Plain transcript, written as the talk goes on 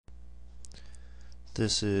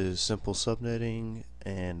This is simple subnetting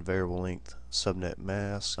and variable length subnet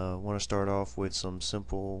mask. I want to start off with some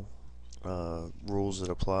simple rules that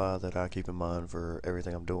apply that I keep in mind for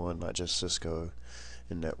everything I'm doing, not just Cisco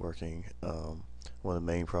and networking. One of the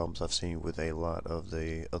main problems I've seen with a lot of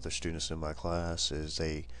the other students in my class is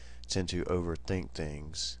they tend to overthink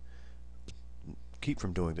things. Keep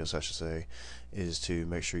from doing this, I should say, is to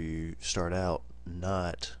make sure you start out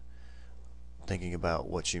not thinking about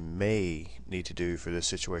what you may need to do for this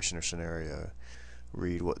situation or scenario.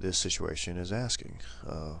 Read what this situation is asking.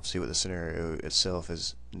 See what the scenario itself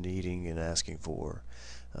is needing and asking for.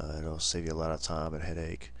 It'll save you a lot of time and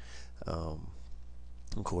headache. Of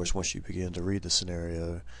course, once you begin to read the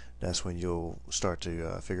scenario, that's when you'll start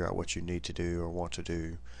to figure out what you need to do or want to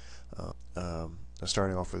do.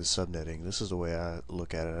 Starting off with the subnetting, this is the way I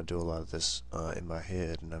look at it. I do a lot of this in my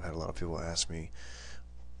head, and I've had a lot of people ask me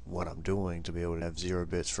what I'm doing to be able to have 0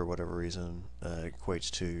 bits for whatever reason. Equates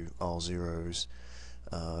to all zeros.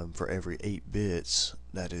 For every 8 bits,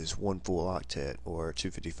 that is 1 full octet, or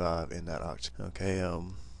 255 in that octet. Okay,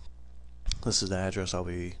 this is the address I'll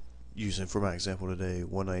be using for my example today: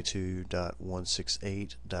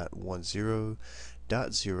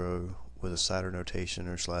 192.168.10.0 with a CIDR notation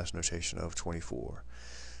or slash notation of 24.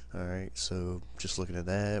 Alright, so just looking at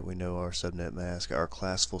that, we know our subnet mask, our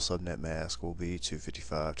classful subnet mask will be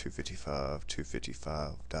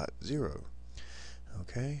 255.255.255.0.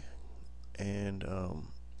 Okay, and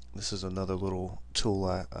this is another little tool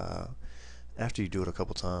after you do it a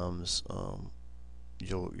couple times,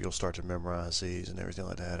 you'll start to memorize these and everything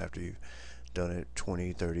like that after you've done it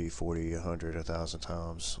 20, 30, 40, 100, 1,000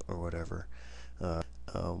 times or whatever.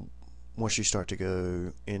 Once you start to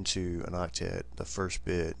go into an octet, the first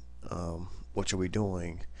bit, what you'll be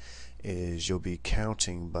doing is you'll be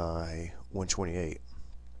counting by 128,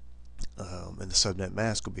 and the subnet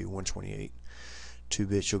mask will be 128. 2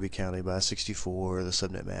 bits you'll be counting by 64, the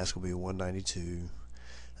subnet mask will be 192,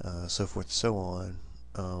 so forth and so on.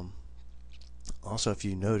 Also, if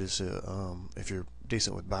you notice, if you're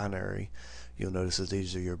decent with binary, you'll notice that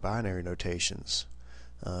these are your binary notations.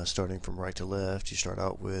 Starting from right to left, you start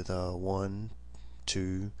out with 1,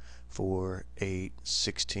 2, 4, 8,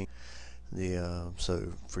 16.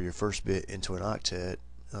 So for your first bit into an octet,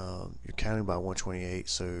 you're counting by 128,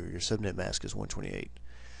 so your subnet mask is 128.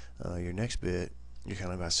 Your next bit, you're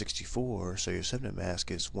counting by 64, so your subnet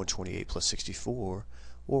mask is 128 plus 64,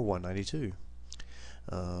 or 192.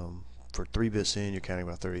 For 3 bits in, you're counting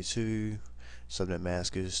by 32. Subnet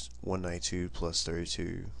mask is 192 plus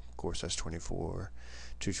 32. Of course, that's 24.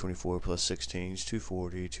 224 plus 16 is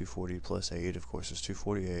 240. 240 plus 8, of course, is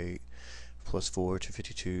 248. Plus 4,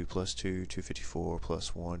 252. Plus 2, 254.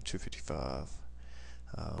 Plus 1, 255.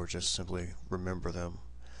 Or just simply remember them.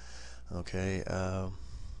 Okay,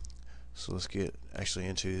 so let's get actually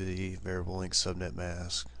into the variable length subnet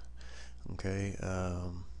mask. Okay,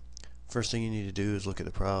 first thing you need to do is look at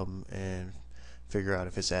the problem and figure out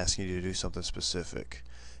if it's asking you to do something specific.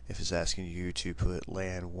 If it's asking you to put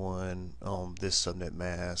LAN 1 on this subnet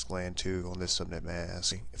mask, LAN 2 on this subnet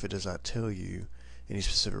mask, if it does not tell you any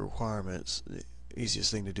specific requirements, the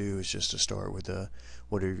easiest thing to do is just to start with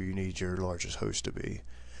whatever you need your largest host to be.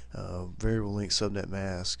 Variable length subnet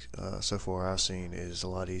mask, so far I've seen, is a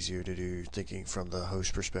lot easier to do thinking from the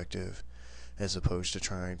host perspective, as opposed to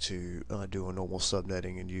trying to do a normal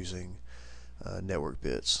subnetting and using network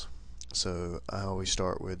bits. So I always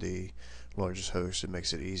start with the largest host. It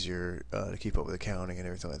makes it easier to keep up with the counting and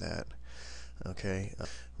everything like that. Okay,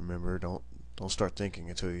 remember, don't start thinking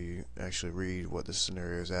until you actually read what the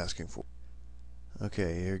scenario is asking for.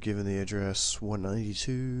 Okay, you're given the address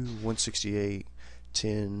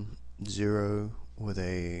 192.168.10.0 with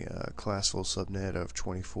a classful subnet of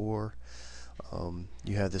 24.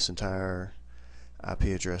 You have this entire IP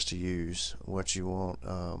address to use. What you want,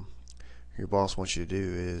 your boss wants you to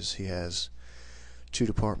do is, he has 2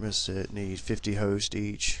 departments that need 50 hosts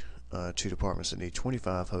each, 2 departments that need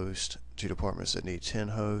 25 hosts, 2 departments that need 10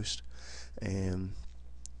 hosts, and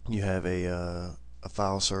you have a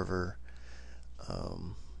file server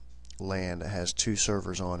LAN that has 2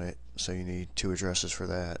 servers on it, so you need 2 addresses for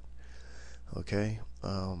that. Okay,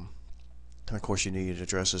 and of course you need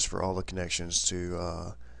addresses for all the connections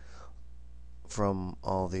to from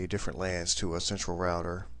all the different LANs to a central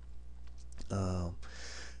router.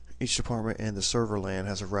 Each department and the server LAN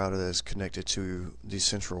has a router that is connected to the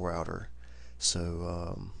central router.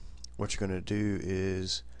 So what you're going to do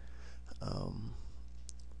is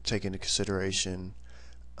take into consideration,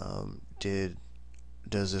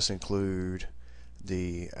 does this include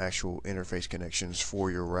the actual interface connections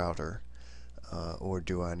for your router, or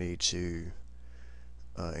do I need to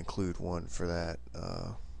include one for that,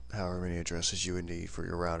 however many addresses you would need for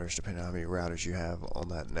your routers, depending on how many routers you have on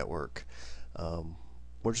that network.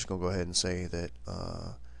 We're just going to go ahead and say that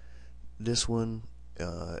this one,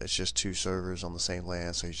 it's just two servers on the same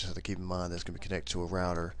LAN, so you just have to keep in mind that's going to be connected to a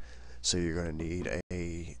router, so you're going to need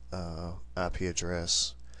a IP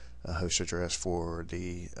address, a host address for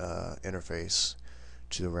the interface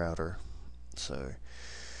to the router. So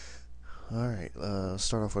alright, let's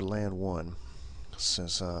start off with LAN 1.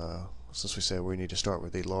 Since we said we need to start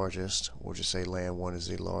with the largest, we'll just say LAN 1 is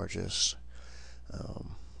the largest.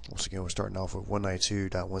 Once again, we're starting off with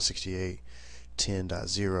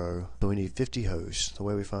 192.168.10.0. So we need 50 hosts. The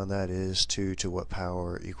way we find that is 2 to what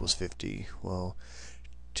power equals 50. Well,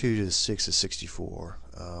 2 to the 6 is 64.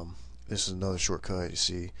 This is another shortcut. You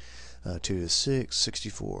see, 2 to the 6,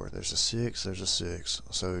 64. There's a 6, there's a 6.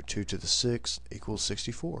 So 2 to the 6 equals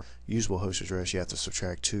 64. Usable host address, you have to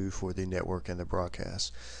subtract 2 for the network and the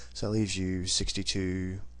broadcast. So that leaves you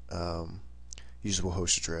 62 usable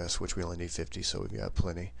host address, which we only need 50, so we've got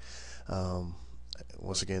plenty.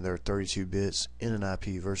 Once again, there are 32 bits in an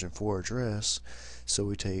IP version 4 address, so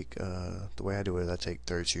we take, the way I do it is I take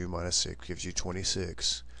 32 minus 6 gives you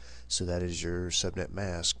 26. So that is your subnet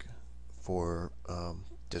mask for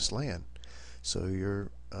this LAN. So your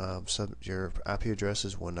IP address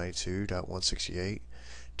is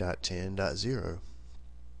 192.168.10.0.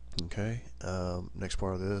 Okay. Next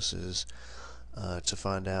part of this is to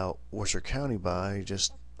find out what you're counting by.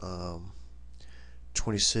 Just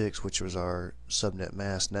 26, which was our subnet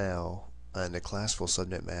mask now, and the classical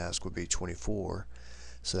subnet mask would be 24.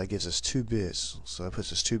 So that gives us 2 bits. So that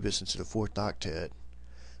puts us 2 bits into the 4th octet.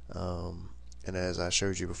 And as I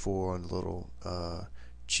showed you before on the little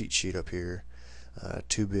cheat sheet up here,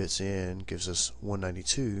 2 bits in gives us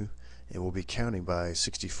 192, and we'll be counting by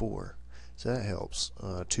 64. So that helps.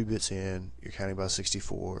 2 bits in, you're counting by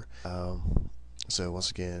 64. So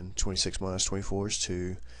once again, 26 minus 24 is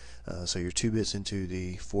 2. So you're 2 bits into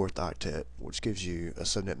the 4th octet, which gives you a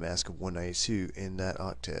subnet mask of 192 in that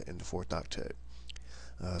octet, in the 4th octet.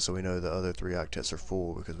 So we know the other 3 octets are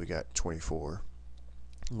full because we got 24.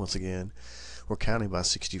 Once again, we're counting by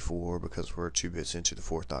 64 because we're 2 bits into the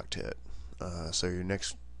 4th octet. So your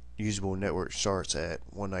next usable network starts at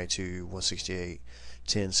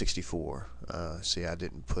 192.168.10.64. See, I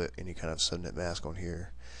didn't put any kind of subnet mask on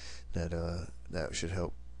here. That should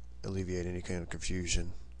help alleviate any kind of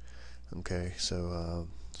confusion. Okay, so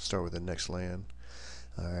start with the next LAN.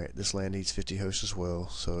 Alright, this LAN needs 50 hosts as well.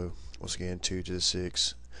 So once again, 2 to the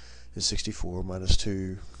 6 is 64 minus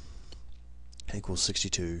 2 equals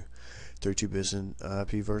 62. 32 bits in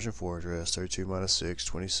IP version 4 address. 32 minus 6,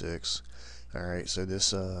 26. Alright, so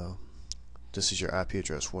this is your IP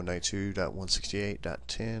address,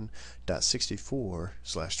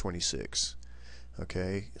 192.168.10.64/26.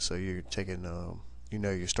 Okay, so you're taking,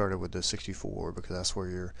 you started with the 64 because that's where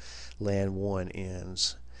your LAN 1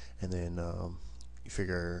 ends, and then you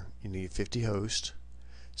figure you need 50 hosts,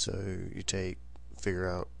 so you figure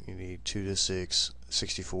out you need 2 to 6,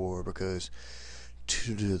 64, because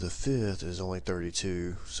 2 to the 5th is only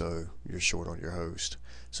 32, so you're short on your host.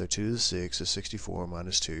 So 2 to the 6 is 64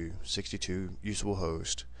 minus 2, 62 usable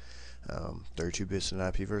host, 32 bits in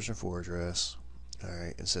IP version 4 address.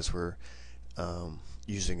 Alright, and since we're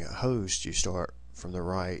using a host, you start from the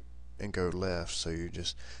right and go left, so you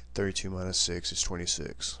just 32 minus 6 is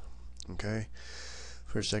 26. Okay,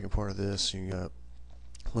 for the second part of this, you got,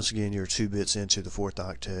 once again, you're 2 bits into the 4th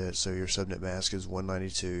octet, so your subnet mask is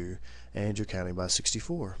 192, and you're counting by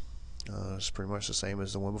 64. It's pretty much the same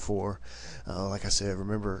as the one before. Like I said,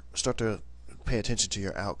 remember, start to pay attention to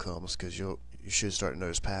your outcomes, because you should start to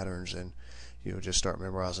notice patterns, and you'll just start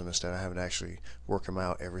memorizing instead of having to actually work them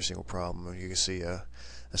out every single problem. And you can see a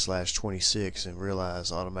 /26 and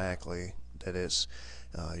realize automatically that it's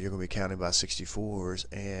you're going to be counting by 64s,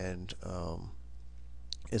 and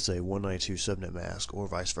it's a 192 subnet mask, or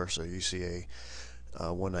vice versa. You see a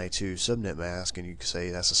 192 subnet mask, and you can say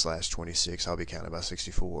that's a /26. I'll be counting by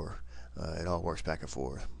 64. It all works back and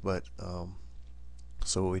forth. But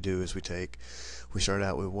so what we do is we start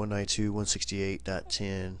out with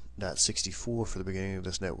 192.168.10.64 for the beginning of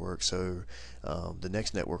this network. So the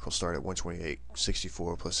next network will start at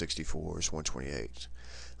 128.64 plus 64 is 128.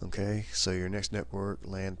 Okay, so your next network,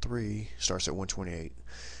 LAN 3, starts at 128.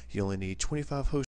 You only need 25 hosts